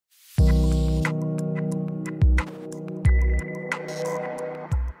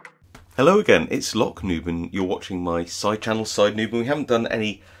Hello again, it's Lock Noob and you're watching my side channel, Side Noob, and we haven't done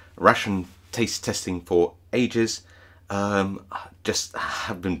any ration taste testing for ages. Just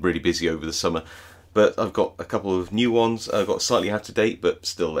have been really busy over the summer, but I've got a couple of new ones. I've got slightly out of date, but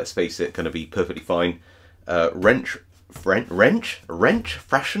still, let's face it, going to be perfectly fine. French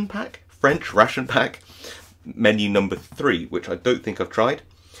ration pack, menu number 3, which I don't think I've tried.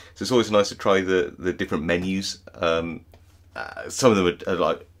 So it's always nice to try the different menus. Some of them are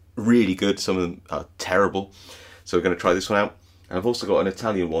like really good, some of them are terrible. So we're going to try this one out. And I've also got an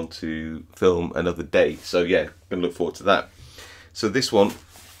Italian one to film another day. So yeah, going to look forward to that. So this one,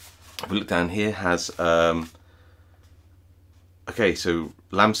 if we look down here, has okay, so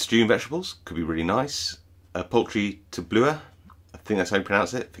lamb stew and vegetables, could be really nice. Poultry tabbouleh, I think that's how you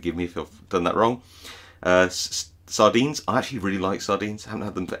pronounce it. Forgive me if I've done that wrong. Sardines, I actually really like sardines. I haven't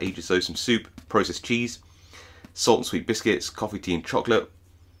had them for ages though. Some soup, processed cheese, salt and sweet biscuits, coffee, tea and chocolate.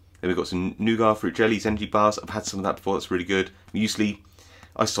 Then we've got some nougat, fruit jellies, energy bars. I've had some of that before, that's really good. Muesli,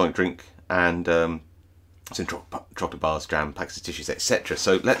 isotonic drink, and some chocolate bars, jam, packets of tissues, etc.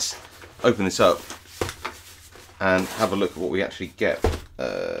 So let's open this up and have a look at what we actually get.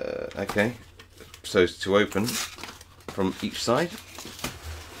 Okay, so to open from each side.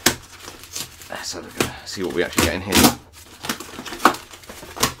 So we're going to see what we actually get in here.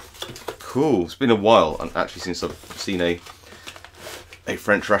 Cool, it's been a while actually since I've seen a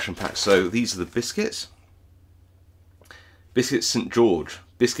French ration pack. So these are the biscuits. Biscuits St. George.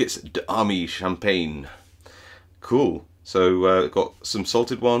 Biscuits d'Army Champagne. Cool. So got some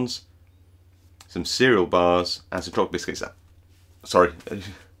salted ones, some cereal bars, and some chocolate biscuits. Sorry.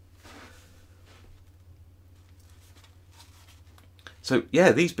 So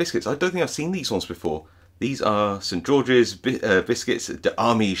yeah, these biscuits, I don't think I've seen these ones before. These are St. George's Biscuits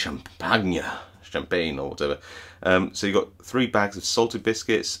d'Army Champagne or whatever. So you've got 3 bags of salted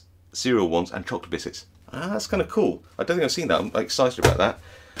biscuits, cereal ones, and chocolate biscuits. That's kind of cool. I don't think I've seen that. I'm excited about that.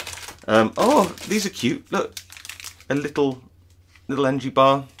 Oh, these are cute. Look, a little energy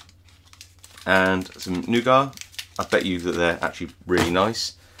bar and some nougat. I bet you that they're actually really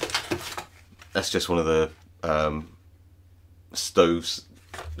nice. That's just one of the stoves,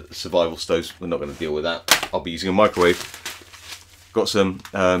 survival stoves. We're not going to deal with that. I'll be using a microwave. Got some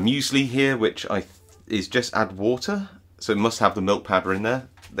muesli here, which is just add water, so it must have the milk powder in there.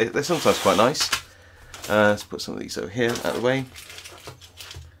 They're sometimes quite nice. Let's put some of these over here out of the way.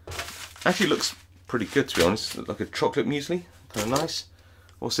 Actually looks pretty good, to be honest. Looks like a chocolate muesli, kind of nice.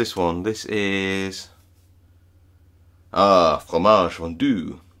 What's this one? This is fromage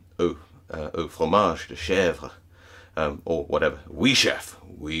fondue. Oh, fromage de chèvre. Or whatever. Oui chef.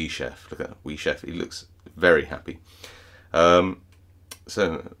 Oui chef. Look at that. Oui chef. He looks very happy.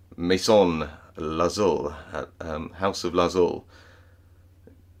 So Maison Lazul, House of Lazul.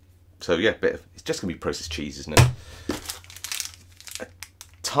 So yeah, it's just gonna be processed cheese, isn't it? A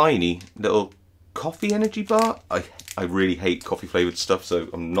tiny little coffee energy bar. I really hate coffee flavoured stuff, so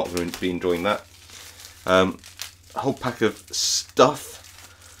I'm not going to be enjoying that. A whole pack of stuff,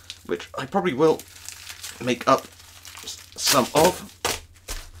 which I probably will make up some of.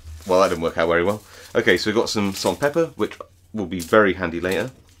 Well, that didn't work out very well. Okay, so we've got some salt and pepper, which will be very handy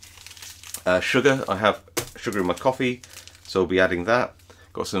later. Sugar, I have sugar in my coffee, so I'll be adding that.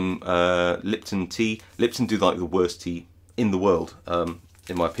 Got some Lipton tea. Lipton do like the worst tea in the world,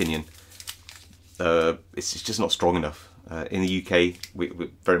 in my opinion. It's just not strong enough. In the UK, we're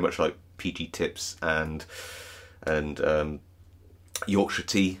very much like PG Tips and Yorkshire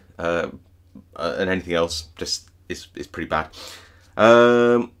tea, and anything else just is pretty bad.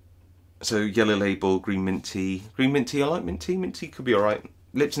 So yellow label, green mint tea. Green mint tea, I like mint tea. Mint tea could be alright.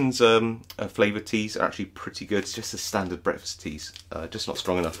 Lipton's flavoured teas are actually pretty good. It's just the standard breakfast teas, just not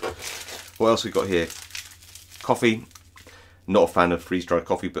strong enough. What else we got here? Coffee. Not a fan of freeze-dried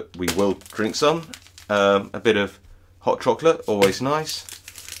coffee, but we will drink some. A bit of hot chocolate, always nice.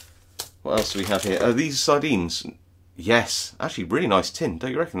 What else do we have here? Oh, these are sardines. Yes, actually really nice tin.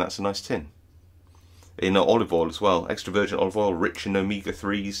 Don't you reckon that's a nice tin? In olive oil as well. Extra virgin olive oil, rich in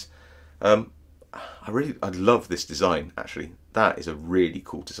omega-3s. I love this design, actually. That is a really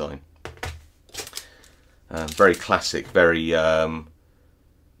cool design. Very classic, very,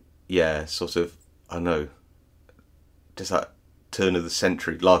 yeah, sort of, I don't know, just that turn of the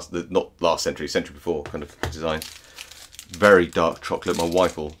century, not last century, century before kind of design. Very dark chocolate. My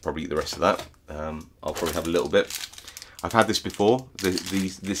wife will probably eat the rest of that. I'll probably have a little bit. I've had this before.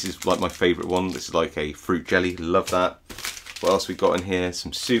 This is like my favourite one. This is like a fruit jelly. Love that. What else we got in here?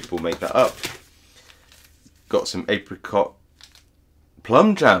 Some soup. We'll make that up. Got some apricot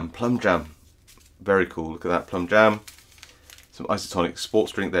plum jam. Plum jam. Very cool. Look at that plum jam. Some isotonic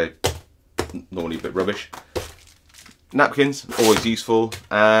sports drink there. normally a bit rubbish. Napkins, always useful,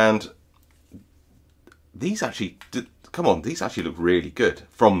 and these actually, come on, these actually look really good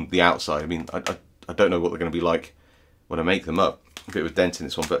from the outside. I mean, I don't know what they're going to be like when I make them up. A bit of a dent in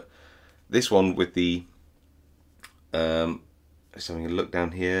this one, but this one with the, just having a look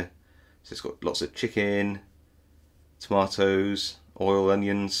down here, so it's got lots of chicken, tomatoes, oil,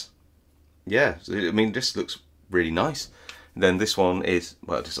 onions. Yeah, I mean, this looks really nice. And then this one is,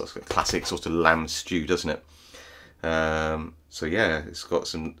 well, it just looks like a classic sort of lamb stew, doesn't it? So yeah, it's got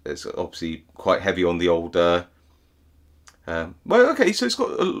some, it's obviously quite heavy on the old, well, okay, so it's got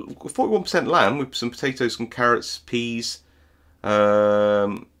 41% lamb with some potatoes, some carrots, peas,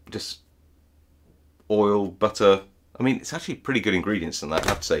 just oil, butter. I mean, it's actually pretty good ingredients in that, I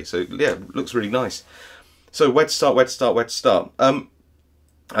have to say. So yeah, it looks really nice. So where to start, where to start, where to start?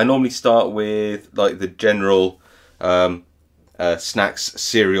 I normally start with like the general snacks,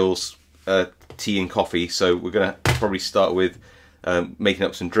 cereals, tea and coffee. So we're gonna probably start with making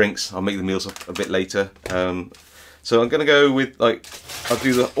up some drinks. I'll make the meals up a bit later. So I'm gonna go with, like, I'll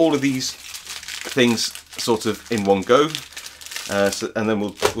do all of these things sort of in one go. And then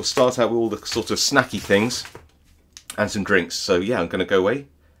we'll start out with all the sort of snacky things and some drinks. So yeah, I'm gonna go away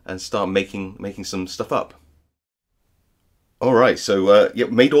and start making some stuff up. Alright, so yeah,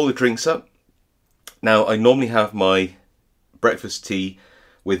 made all the drinks up. Now I normally have my breakfast tea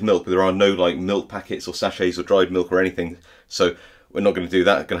with milk, but there are no like milk packets or sachets or dried milk or anything, so we're not going to do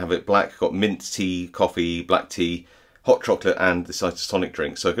that. I'm going to have it black. Got mint tea, coffee, black tea, hot chocolate, and this isotonic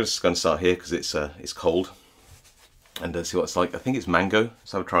drink. So I'm just going to start here because it's cold, and see what it's like. I think it's mango.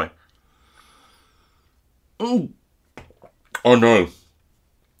 Let's have a try. Oh no,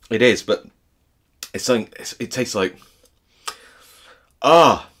 it is, but it's something. It tastes like.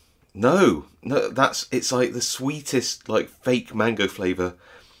 No, it's like the sweetest, like, fake mango flavour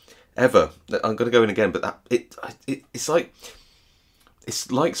ever. I'm gonna go in again, but it's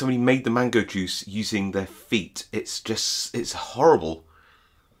like somebody made the mango juice using their feet. It's horrible.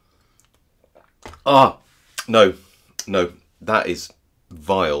 No, that is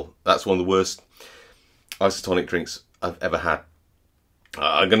vile. That's one of the worst isotonic drinks I've ever had.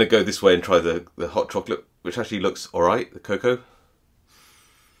 I'm gonna go this way and try the hot chocolate, which actually looks alright, the cocoa.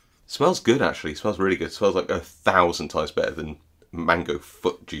 Smells good, actually. Smells really good. Smells like 1,000 times better than mango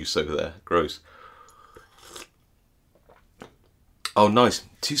foot juice over there. Gross. Oh, nice.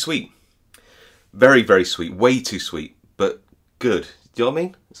 Too sweet. Very, very sweet. Way too sweet, but good. Do you know what I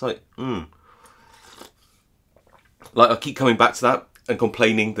mean? It's like, Like, I keep coming back to that and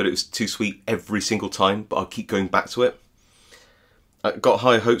complaining that it was too sweet every single time, but I'll keep going back to it. I got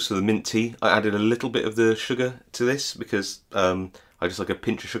higher hopes for the mint tea. I added a little bit of the sugar to this because I just like a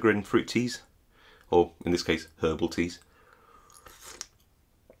pinch of sugar in fruit teas, or in this case, herbal teas.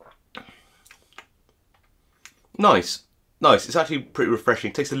 Nice, nice. It's actually pretty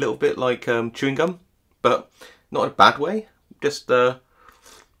refreshing. It tastes a little bit like chewing gum, but not in a bad way. Just yeah,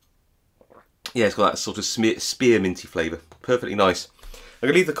 it's got that sort of spearminty flavour. Perfectly nice. I'm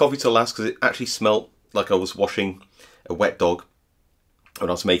gonna leave the coffee till last because it actually smelt like I was washing a wet dog when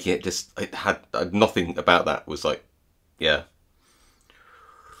I was making it. Just it had nothing about that was like, yeah.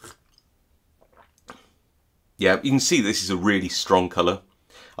 Yeah, you can see this is a really strong colour.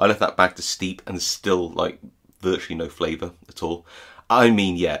 I left that bag to steep and there's still like virtually no flavour at all. I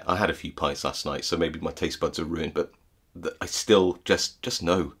mean, yeah, I had a few pints last night, so maybe my taste buds are ruined, but I still just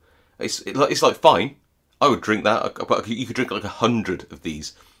know. It's like fine. I would drink that, but you could drink like 100 of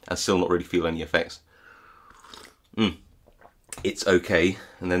these and still not really feel any effects. It's okay.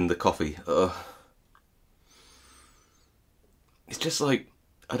 And then the coffee. It's just like,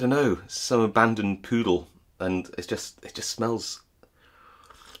 I don't know, some abandoned poodle. And it just smells.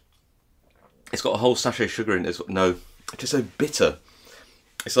 It's got a whole sachet of sugar in it. No, it's just so bitter.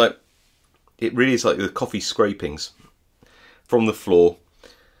 It's like, it really is like the coffee scrapings from the floor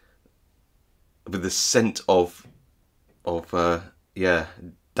with the scent of yeah,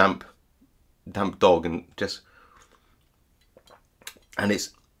 damp dog, and it's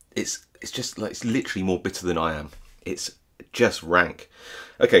just like, it's literally more bitter than I am. It's just rank.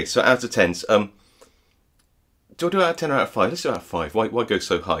 Okay, so out of 10s, do I do it out of 10 or out of 5? Let's do it out of 5. Why go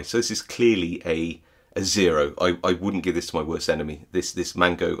so high? So this is clearly a 0. I wouldn't give this to my worst enemy. This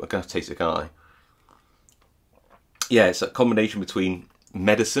mango, I'm gonna have to taste it, can't I? Yeah, it's a combination between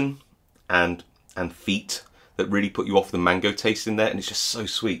medicine and feet that really put you off the mango taste in there, and it's just so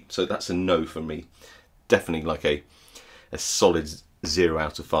sweet. So that's a no for me. Definitely like a solid 0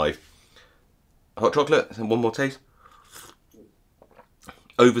 out of 5. Hot chocolate, and one more taste.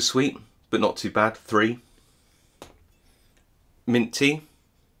 Oversweet, but not too bad, 3. Mint tea.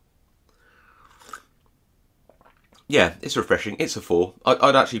 Yeah, it's refreshing. It's a 4.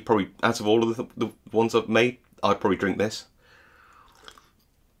 I'd actually probably, out of all of the ones I've made, I'd probably drink this.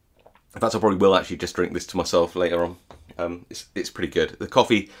 In fact, I probably will actually just drink this to myself later on. It's pretty good. The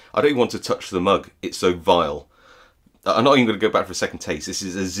coffee, I don't even want to touch the mug. It's so vile. I'm not even going to go back for a second taste. This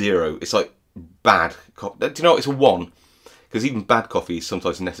is a 0. It's like bad coffee. Do you know what? It's a 1. Because even bad coffee is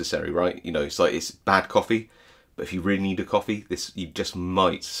sometimes necessary, right? You know, it's like, it's bad coffee. But if you really need a coffee, this, you just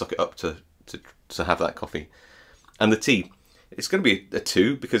might suck it up to have that coffee. And the tea, it's going to be a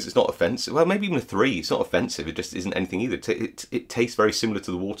 2 because it's not offensive. Well, maybe even a 3. It's not offensive. It just isn't anything either. It tastes very similar to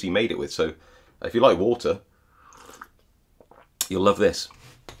the water you made it with. So if you like water, you'll love this.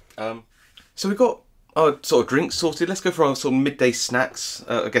 So we've got our sort of drinks sorted. Let's go for our sort of midday snacks.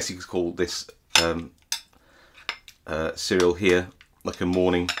 I guess you could call this cereal here like a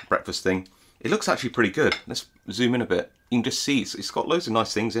morning breakfast thing. It looks actually pretty good. Let's zoom in a bit. You can just see it's got loads of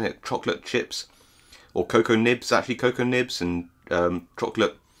nice things in it. Chocolate chips, or cocoa nibs, actually cocoa nibs, and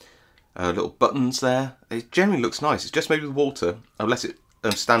chocolate little buttons there. It generally looks nice. It's just made with water. I'll let it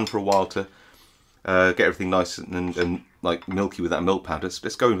stand for a while to get everything nice and like milky with that milk powder.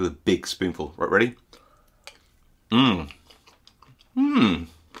 Let's go in with a big spoonful. Right, ready?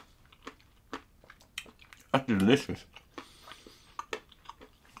 That's delicious.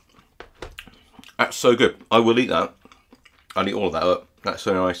 That's so good. I will eat that. I'll eat all of that up. That's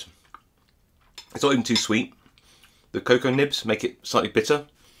so nice. It's not even too sweet. The cocoa nibs make it slightly bitter.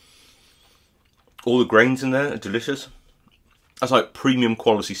 All the grains in there are delicious. That's like premium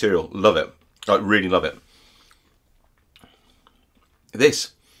quality cereal. Love it. I really love it.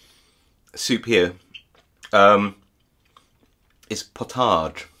 This soup here is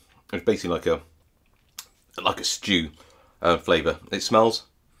potage. It's basically like a stew flavour. It smells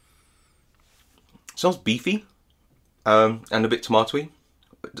beefy and a bit tomatoey.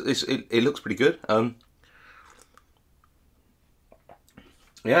 It looks pretty good.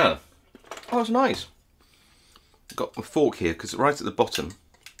 Yeah, oh, it's nice. Got a fork here because right at the bottom,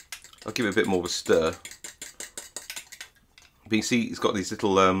 I'll give it a bit more of a stir. But you see, it's got these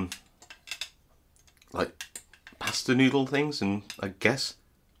little like pasta noodle things, and I guess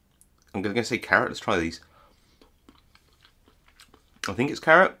I'm going to say carrot. Let's try these. I think it's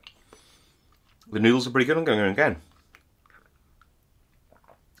carrot. The noodles are pretty good. I'm going again.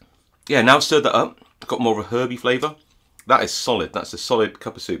 Yeah, now I've stirred that up. I've got more of a herby flavour. That is solid. That's a solid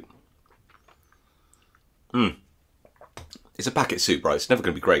cup of soup. It's a packet soup, right? It's never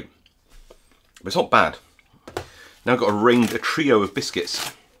going to be great. But it's not bad. Now I've got a trio of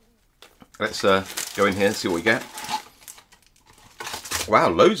biscuits. Let's go in here and see what we get. Wow,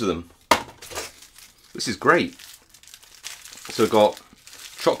 loads of them. This is great. So I've got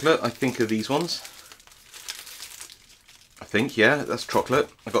chocolate, I think are these ones. I think, yeah, that's chocolate.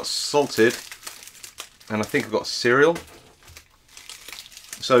 I've got salted, and I think I've got cereal.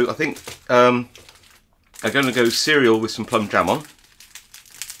 So I think I'm going to go cereal with some plum jam on.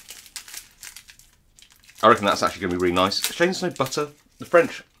 I reckon that's actually going to be really nice. Shame there's no butter. The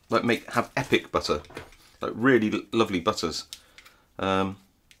French have epic butter, like really lovely butters. So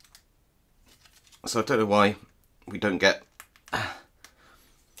I don't know why we don't get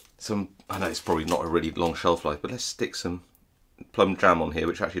some. I know it's probably not a really long shelf life, but let's stick some plum jam on here,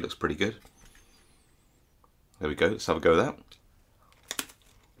 which actually looks pretty good. There we go. Let's have a go with that.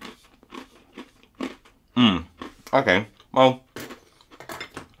 Okay. Well,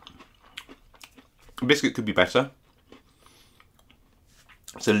 the biscuit could be better.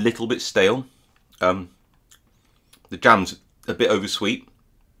 It's a little bit stale. The jam's a bit oversweet,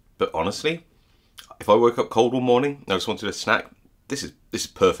 but honestly, if I woke up cold one morning and I just wanted a snack, this is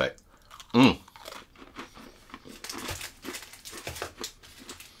perfect.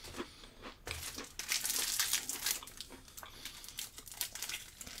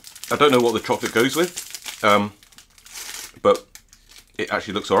 I don't know what the chocolate goes with, but it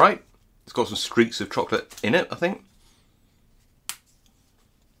actually looks alright. It's got some streaks of chocolate in it, I think.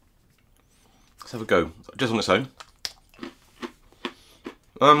 Let's have a go, just on its own.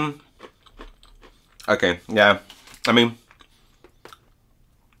 Okay, yeah, I mean,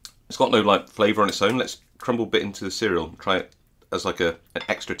 it's got no like flavour on its own. Let's crumble a bit into the cereal and try it as like an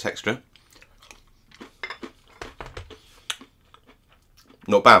extra texture.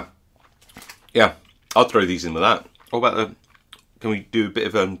 Not bad. Yeah, I'll throw these in with that. What about can we do a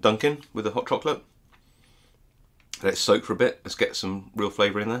bit of dunking with the hot chocolate? Let it soak for a bit. Let's get some real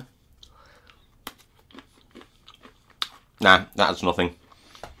flavour in there. Nah, that's nothing.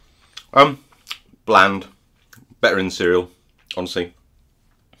 Bland. Better in cereal, honestly.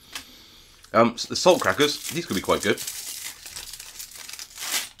 So the salt crackers, these could be quite good.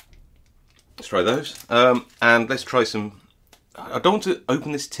 Let's try those. And let's try some... I don't want to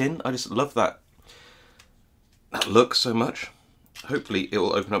open this tin. I just love that look so much. Hopefully it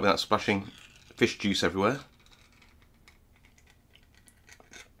will open up without splashing fish juice everywhere.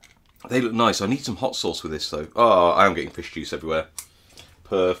 They look nice. I need some hot sauce with this though. Oh, I am getting fish juice everywhere.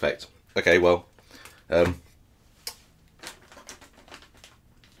 Perfect. Okay, well,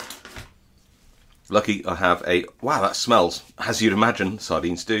 lucky I have a... Wow, that smells, as you'd imagine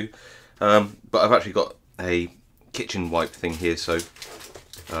sardines do. But I've actually got a kitchen wipe thing here, so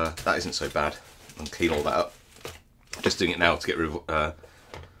that isn't so bad. I'll clean all that up. Just doing it now to get rid of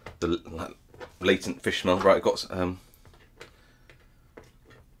the latent fish smell. Right, I've got...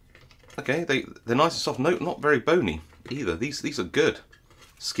 okay, they're nice and soft. No, not very bony either. These are good.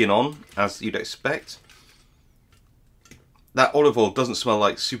 Skin on, as you'd expect. That olive oil doesn't smell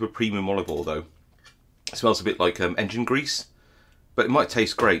like super premium olive oil though. It smells a bit like engine grease, but it might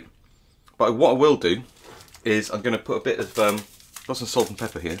taste great. But what I will do is I'm going to put a bit of, got some salt and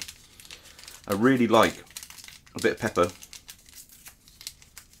pepper here. I really like a bit of pepper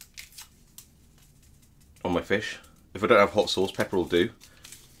on my fish. If I don't have hot sauce, pepper will do.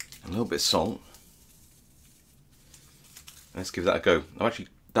 A little bit of salt. Let's give that a go. Oh, actually,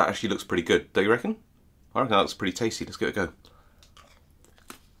 that actually looks pretty good. Do you reckon? I reckon that looks pretty tasty. Let's give it a go.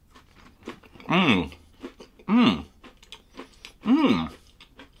 Mmm. Mmm. Mmm.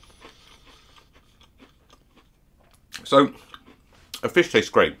 So, a fish tastes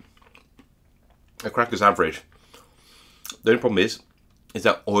great. A cracker's average. The only problem is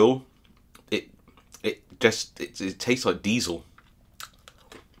that oil, it tastes like diesel.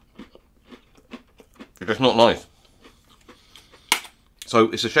 It's just not nice. So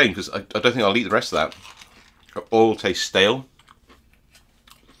it's a shame because I don't think I'll eat the rest of that. Oil tastes stale.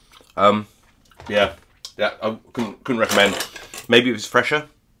 Yeah, I couldn't recommend. Maybe if it's fresher.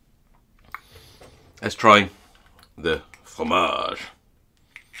 Let's try the fromage.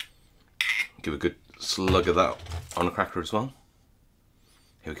 Give a good slug of that on a cracker as well.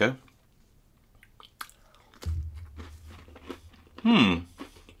 Here we go.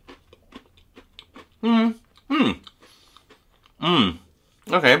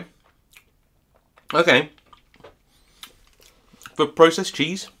 Okay. Okay. For processed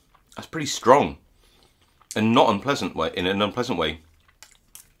cheese, that's pretty strong, and not unpleasant way. In an unpleasant way,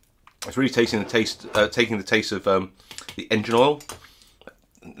 it's really taking the taste of the engine oil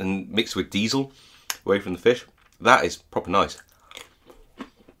and mixed with diesel away from the fish. That is proper nice.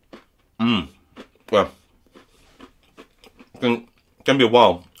 Well, it's going to be a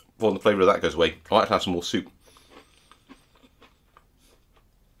while before the flavour of that goes away. I like to have some more soup.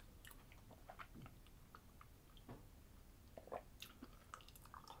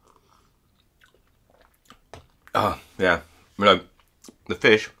 Yeah, you know, the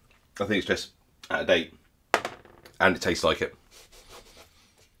fish, I think it's just out of date, and it tastes like it.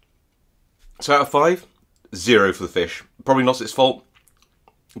 So out of 5, 0 for the fish. Probably not its fault,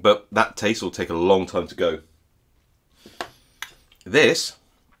 but that taste will take a long time to go. This,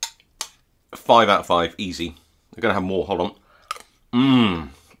 5 out of 5, easy. We're gonna have more, hold on.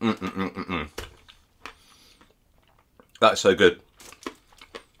 That's so good.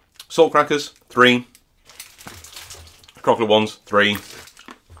 Salt crackers, 3. Chocolate ones, 3.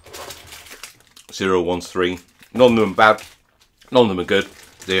 Cereal ones, 3. None of them are bad. None of them are good.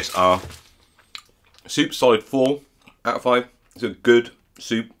 This are. Soup, solid 4 out of 5. It's a good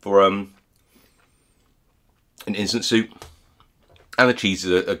soup for an instant soup. And the cheese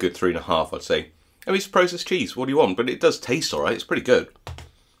is a good 3.5, I'd say. I mean, it's processed cheese. What do you want? But it does taste alright. It's pretty good.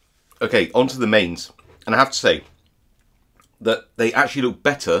 Okay, on to the mains. And I have to say that they actually look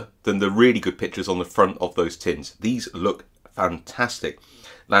better than the really good pictures on the front of those tins. These look fantastic.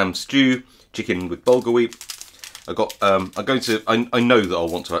 Lamb stew, chicken with bulgur wheat. I know that I'll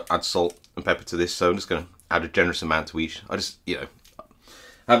want to add salt and pepper to this, so I'm just going to add a generous amount to each. I just, you know,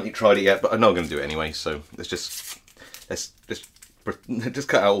 haven't tried it yet, but I know I'm going to do it anyway. So let's just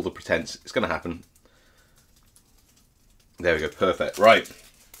cut out all the pretense. It's going to happen. There we go, perfect. Right.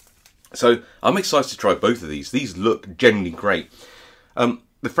 So I'm excited to try both of these. These look genuinely great.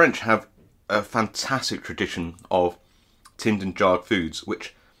 The French have a fantastic tradition of tinned and jarred foods,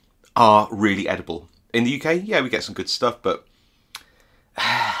 which are really edible. In the UK, yeah, we get some good stuff, but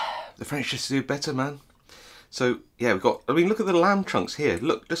the French just do better, man. So yeah, we've got. I mean, look at the lamb chunks here.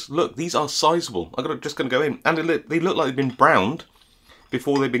 Look, just look. These are sizable. Just going to go in, and they look like they've been browned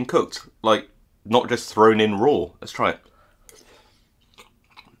before they've been cooked, like not just thrown in raw. Let's try it.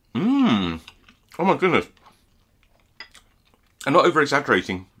 Oh my goodness. I'm not over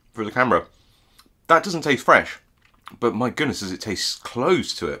exaggerating for the camera. That doesn't taste fresh, but my goodness, does it taste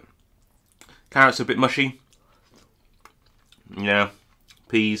close to it. Carrots are a bit mushy. Yeah,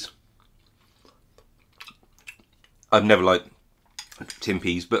 peas. I've never liked tin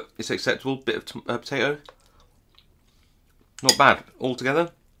peas, but it's acceptable. Bit of potato. Not bad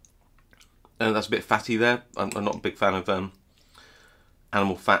altogether. That's a bit fatty there. I'm not a big fan of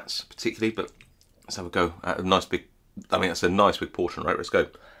animal fats particularly, but let's have a go at a nice big. I mean, that's a nice big portion, right? Let's go.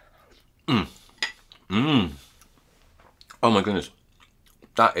 Oh my goodness,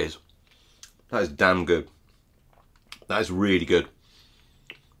 that is damn good. That is really good.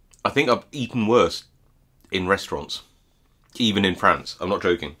 I think I've eaten worse in restaurants, even in France. I'm not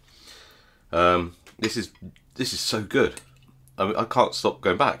joking. This is so good. I mean, I can't stop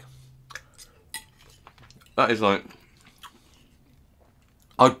going back. That is like,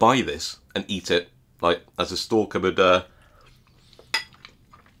 I'd buy this and eat it like as a store cupboard,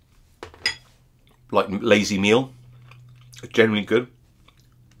 like lazy meal. Generally good.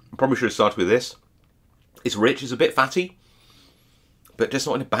 I probably should have started with this. It's rich. It's a bit fatty, but just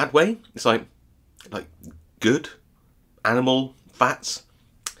not in a bad way. It's like good animal fats.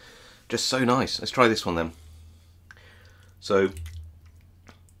 Just so nice. Let's try this one then. So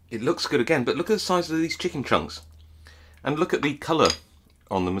it looks good again, but look at the size of these chicken chunks, and look at the colour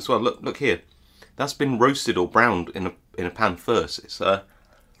on them as well. Look here. That's been roasted or browned in a pan first. It's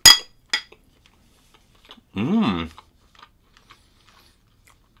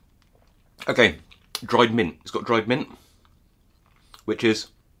Okay, dried mint. It's got dried mint, which is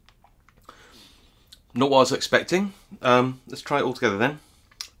not what I was expecting. Let's try it all together then.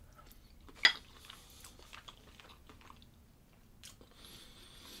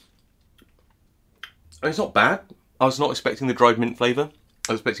 It's not bad. I was not expecting the dried mint flavour.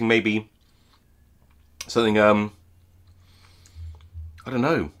 I was expecting maybe something I don't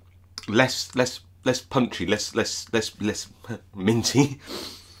know, less punchy, less minty.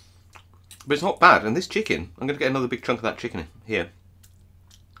 But it's not bad. And this chicken, I'm going to get another big chunk of that chicken here.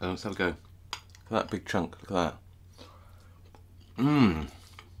 Let's have a go. Look at that big chunk. Look at that.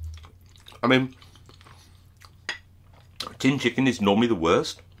 I mean, tin chicken is normally the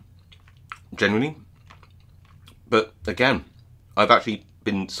worst, generally. But again, I've actually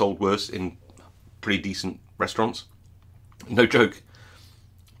been sold worse in pretty decent restaurants. No joke.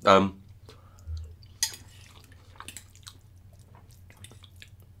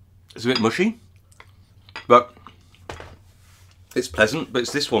 It's a bit mushy, but it's pleasant. But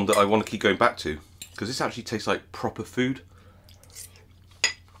it's this one that I want to keep going back to, because this actually tastes like proper food.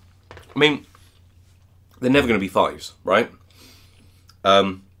 I mean, they're never going to be fives, right?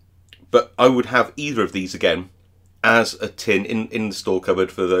 But I would have either of these again as a tin in the store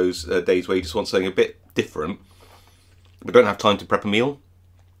cupboard for those days where you just want something a bit different, but don't have time to prep a meal.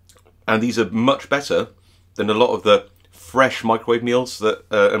 And these are much better than a lot of the fresh microwave meals that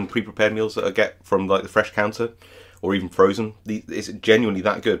and pre-prepared meals that I get from like the fresh counter or even frozen. It's genuinely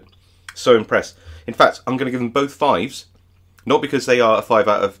that good. So impressed. In fact, I'm going to give them both 5s, not because they are a 5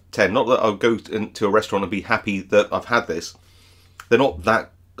 out of 10. Not that I'll go to a restaurant and be happy that I've had this. They're not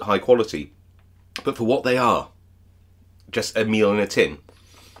that high quality, but for what they are, just a meal in a tin,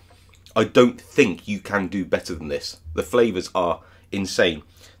 I don't think you can do better than this. The flavours are insane.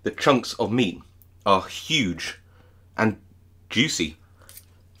 The chunks of meat are huge and juicy.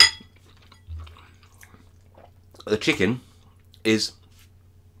 The chicken is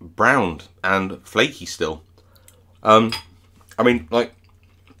browned and flaky still. I mean, like,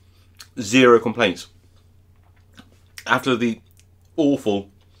 zero complaints. After the awful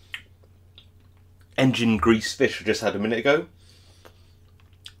engine grease fish I just had a minute ago,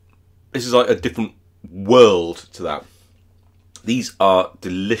 this is like a different world to that. These are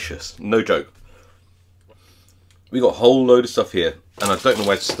delicious, no joke. We got a whole load of stuff here, and I don't know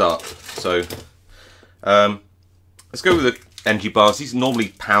where to start. So, let's go with the energy bars. These are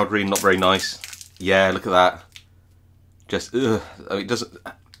normally powdery and not very nice. Yeah, look at that. Just, ugh. I mean, it doesn't.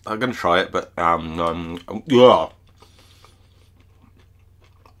 I'm gonna try it, but ugh.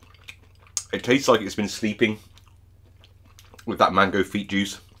 It tastes like it's been sleeping with that mango feet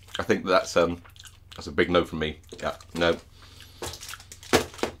juice. I think that's a big no from me. Yeah, no.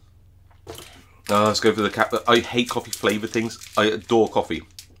 Let's go for the cap. I hate coffee flavoured things. I adore coffee.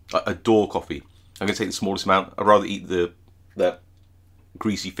 I adore coffee. I'm going to take the smallest amount. I'd rather eat the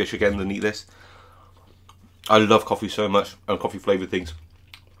greasy fish again than eat this. I love coffee so much, and coffee flavoured things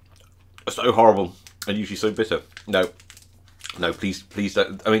are so horrible and usually so bitter. No, no, please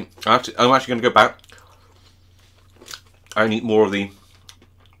don't. I mean, I'm actually going to go back and eat more of the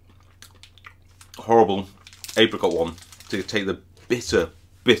horrible apricot one to take the bitter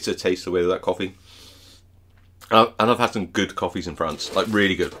taste away of that coffee. And I've had some good coffees in France, like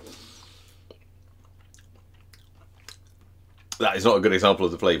really good. That is not a good example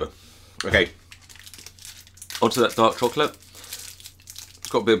of the flavour. Okay, onto that dark chocolate. It's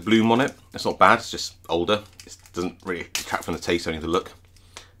got a bit of bloom on it. It's not bad, it's just older. It doesn't really detract from the taste, only the look.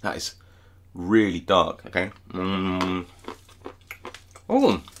 That is really dark, okay.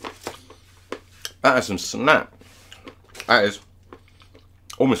 Oh, that has some snap. That is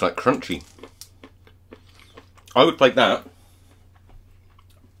almost like crunchy. I would plate that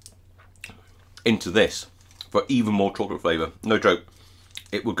into this for even more chocolate flavour. No joke,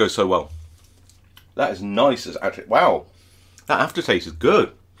 it would go so well. That is nice. As actually, wow, that aftertaste is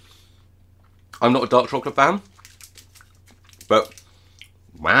good. I'm not a dark chocolate fan, but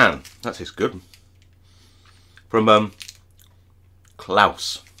man, that tastes good. From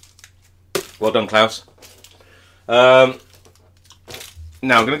Klaus. Well done, Klaus. Now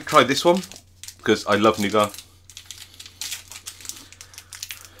I'm going to try this one because I love nougat.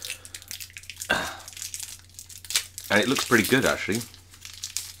 And it looks pretty good, actually.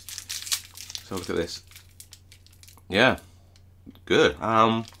 So look at this. Yeah, good.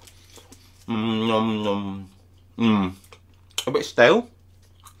 A bit stale,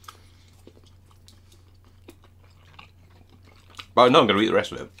 but I know I'm going to eat the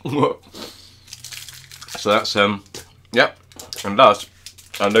rest of it. So that's yeah. And last,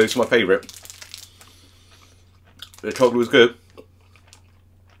 I know this is my favourite. The chocolate was good,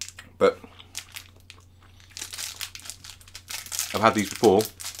 but I've had these before,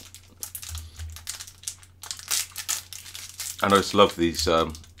 and I just love these.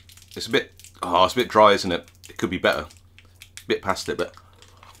 It's a bit, it's a bit dry, isn't it? It could be better. A bit past it, but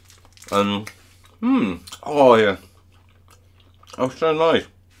oh yeah, oh, so nice.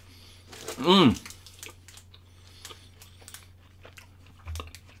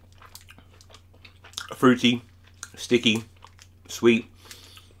 Fruity, sticky, sweet,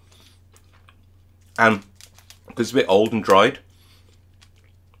 and because it's a bit old and dried,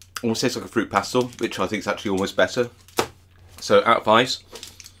 almost tastes like a fruit pastel, which I think is actually almost better. So out of 5,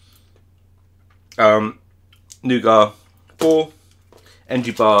 nougat 4,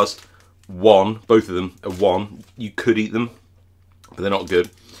 energy bars 1. Both of them are 1. You could eat them, but they're not good.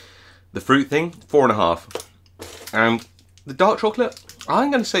 The fruit thing 4.5, and the dark chocolate,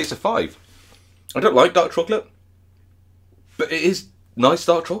 I'm going to say it's a 5. I don't like dark chocolate, but it is nice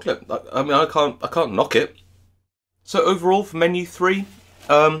dark chocolate. I mean, I can't knock it. So overall, for menu 3,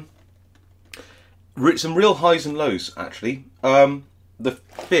 some real highs and lows, actually. The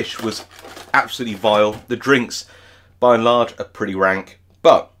fish was absolutely vile. The drinks, by and large, are pretty rank.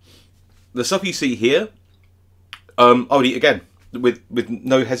 But the stuff you see here, I would eat again with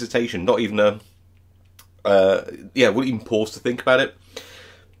no hesitation. Not even wouldn't even pause to think about it.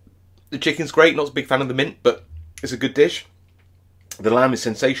 The chicken's great. Not a big fan of the mint, but it's a good dish. The lamb is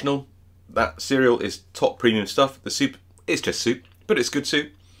sensational. That cereal is top premium stuff. The soup is just soup, but it's good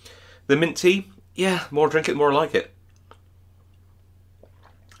soup. The mint tea, yeah, more I drink it, the more I like it.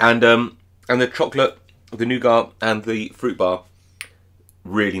 And the chocolate, the nougat, and the fruit bar,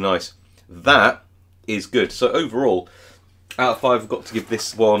 really nice. That is good. So overall, out of 5, I've got to give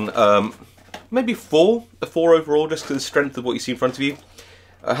this one maybe 4. A 4 overall, just because of the strength of what you see in front of you.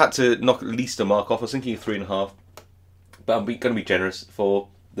 I had to knock at least a mark off. I was thinking of 3.5, but I'm going to be generous for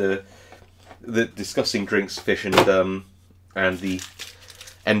the disgusting drinks, fish, and the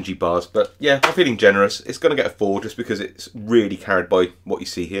energy bars. But yeah, I'm feeling generous. It's going to get a 4 just because it's really carried by what you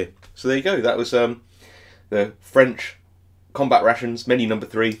see here. So there you go. That was the French Combat Rations menu number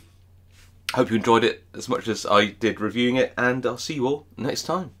 3. Hope you enjoyed it as much as I did reviewing it, and I'll see you all next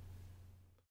time.